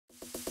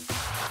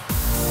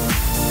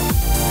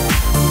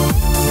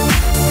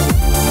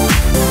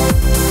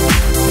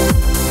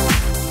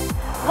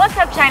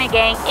China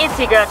gang, it's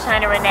your girl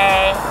China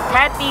Renee.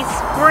 Happy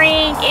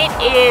spring. It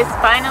is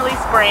finally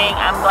spring.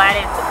 I'm glad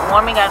it's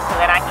warming up so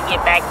that I can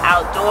get back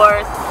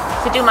outdoors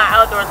to do my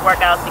outdoors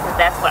workouts, because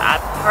that's what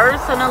I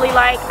personally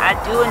like. I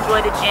do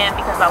enjoy the gym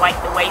because I like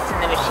the weights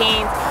and the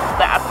machines,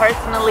 but I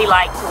personally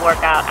like to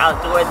work out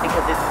outdoors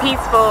because it's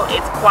peaceful,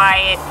 it's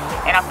quiet,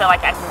 and I feel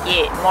like I can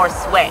get more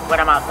sweat when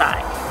I'm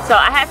outside. So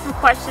I had some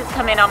questions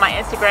come in on my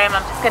Instagram.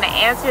 I'm just going to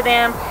answer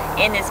them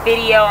in this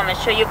video. I'm going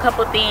to show you a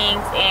couple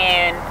things,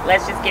 and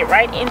let's just get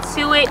right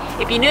into it.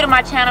 If you're new to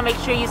my channel, make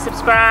sure you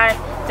subscribe.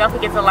 Don't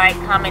forget to like,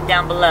 comment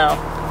down below.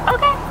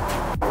 Okay.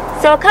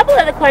 So a couple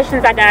of the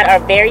questions I got are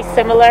very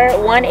similar.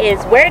 One is,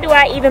 where do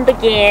I even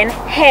begin?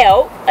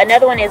 Help.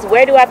 Another one is,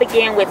 where do I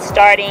begin with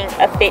starting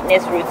a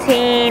fitness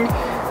routine?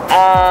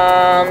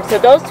 So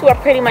those two are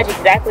pretty much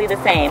exactly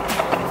the same.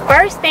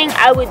 First thing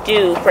I would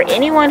do for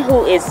anyone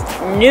who is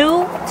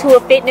new to a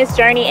fitness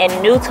journey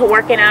and new to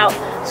working out,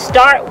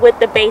 start with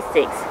the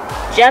basics.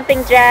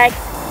 Jumping jacks,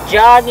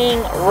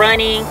 jogging,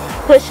 running,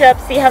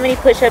 push-ups. See how many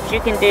push-ups you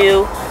can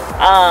do.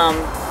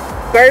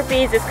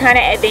 Burpees is kind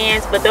of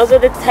advanced, but those are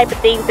the type of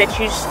things that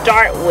you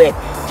start with.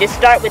 Just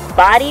start with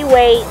body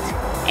weight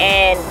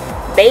and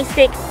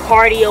basic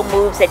cardio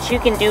moves that you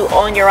can do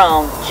on your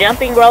own.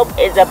 Jumping rope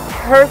is a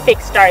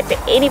perfect start to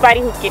anybody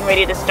who's getting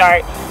ready to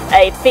start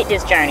a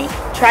fitness journey.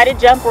 Try to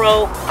jump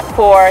rope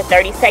for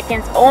 30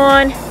 seconds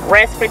on,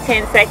 rest for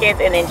 10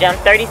 seconds, and then jump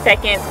 30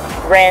 seconds,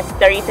 rest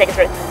 30 seconds.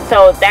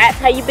 So that's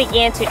how you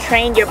begin to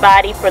train your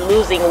body for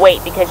losing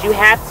weight, because you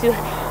have to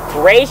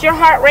raise your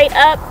heart rate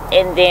up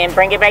and then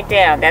bring it back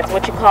down. That's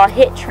what you call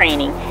HIIT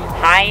training,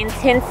 high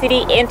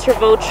intensity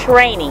interval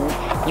training.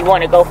 You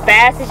want to go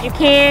fast as you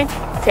can,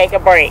 take a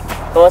break.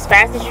 Go as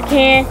fast as you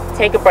can,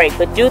 take a break.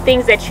 But do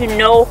things that you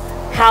know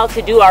how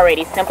to do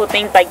already. Simple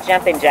things like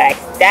jumping jacks.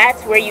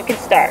 That's where you can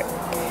start.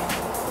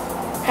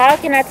 How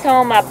can I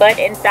tone my butt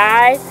and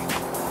thighs?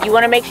 You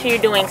want to make sure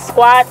you're doing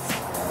squats,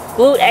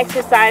 glute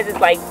exercises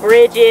like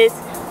bridges.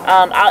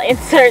 I'll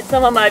insert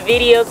some of my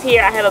videos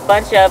here. I have a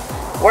bunch of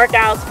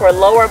workouts for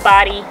lower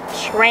body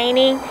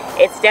training.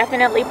 It's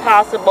definitely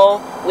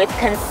possible with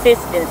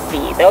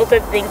consistency. Those are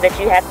the things that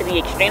you have to be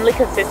extremely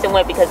consistent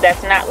with, because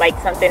that's not like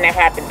something that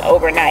happens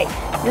overnight.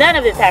 None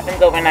of this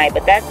happens overnight,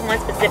 but that's one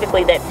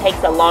specifically that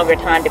takes a longer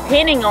time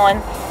depending on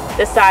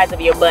the size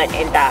of your butt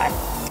and thigh.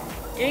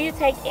 Do you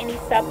take any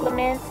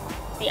supplements?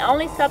 The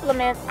only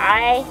supplements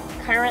I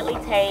currently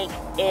take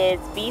is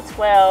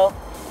B12,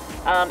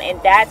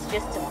 and that's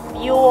just to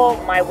fuel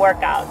my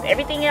workouts.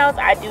 Everything else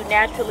I do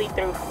naturally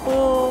through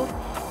food,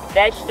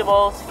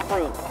 vegetables,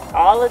 fruit.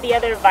 All of the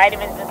other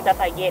vitamins and stuff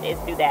I get is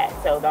through that.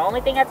 So the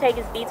only thing I take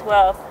is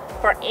B12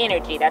 for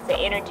energy. That's an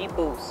energy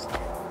boost.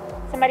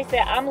 Somebody said,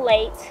 I'm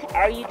late.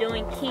 Are you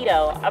doing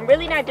keto? I'm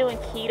really not doing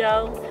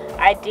keto.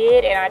 I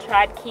did, and I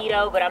tried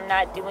keto, but I'm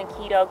not doing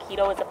keto.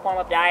 Keto is a form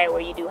of diet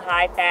where you do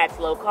high fats,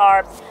 low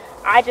carbs.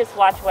 I just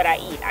watch what I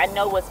eat. I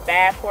know what's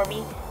bad for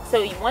me.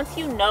 So once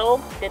you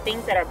know the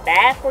things that are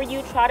bad for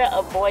you, try to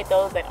avoid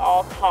those at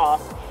all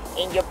costs,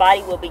 and your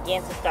body will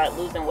begin to start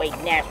losing weight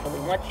naturally.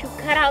 Once you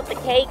cut out the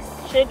cakes,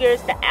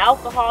 sugars, the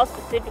alcohol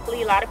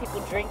specifically, a lot of people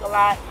drink a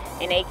lot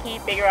and they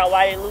can't figure out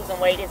why they're losing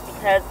weight. It's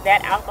because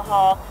that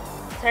alcohol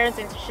turns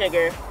into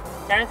sugar,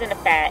 turns into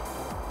fat,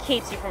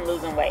 keeps you from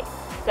losing weight.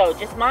 So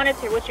just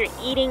monitor what you're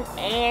eating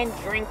and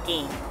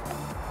drinking.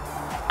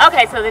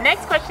 Okay, so the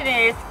next question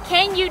is,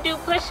 can you do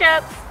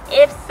push-ups?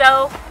 If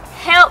so,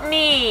 help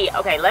me.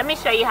 Okay, let me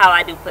show you how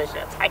I do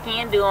push-ups. I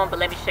can do them, but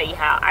let me show you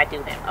how I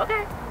do them,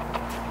 okay?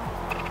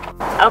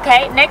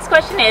 Okay, next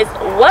question is,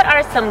 what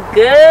are some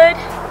good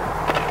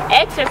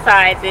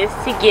exercises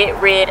to get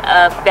rid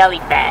of belly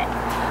fat?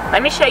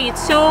 Let me show you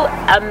two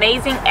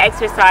amazing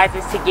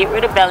exercises to get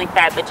rid of belly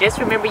fat, but just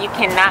remember, you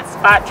cannot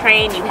spot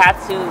train. You have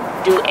to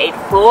do a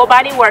full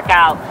body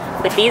workout,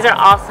 but these are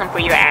awesome for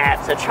your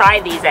abs, so try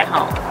these at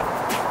home.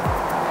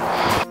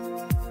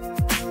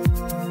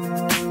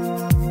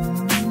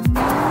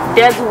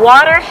 Does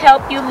water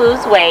help you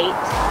lose weight?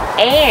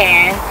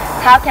 And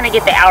how can I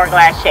get the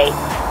hourglass shape?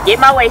 Get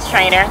my waist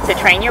trainer to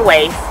train your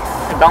waist,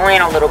 to go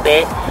in a little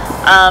bit.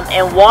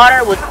 And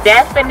water will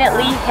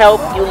definitely help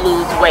you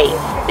lose weight,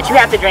 but you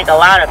have to drink a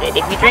lot of it.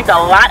 If you drink a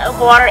lot of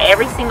water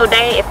every single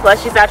day, it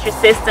flushes out your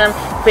system,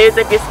 clears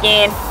up your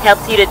skin,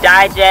 helps you to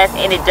digest,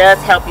 and it does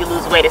help you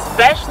lose weight,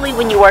 especially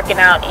when you're working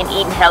out and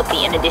eating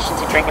healthy in addition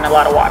to drinking a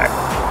lot of water.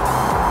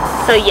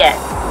 So yes.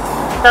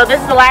 So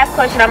this is the last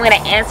question I'm going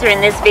to answer in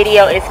this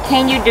video is,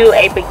 can you do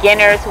a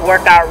beginner's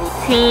workout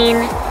routine?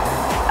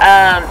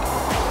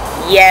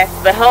 Yes,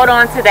 but hold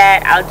on to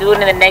that. I'll do it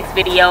in the next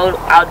video.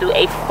 I'll do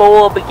a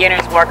full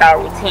beginner's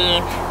workout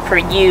routine for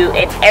you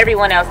and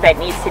everyone else that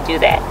needs to do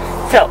that.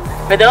 So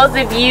for those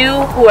of you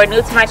who are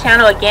new to my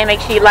channel, again,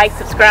 make sure you like,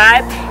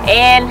 subscribe,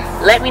 and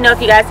let me know if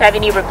you guys have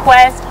any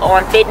requests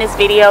on fitness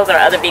videos or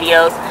other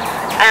videos.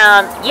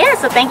 Yeah,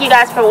 so thank you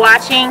guys for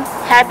watching.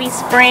 Happy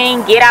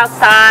spring. Get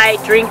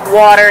outside, drink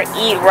water,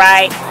 eat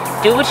right.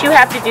 Do what you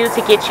have to do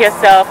to get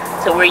yourself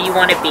to where you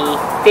want to be,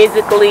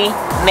 physically,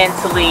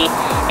 mentally,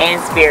 and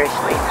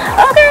spiritually.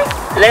 Okay,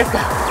 let's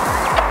go.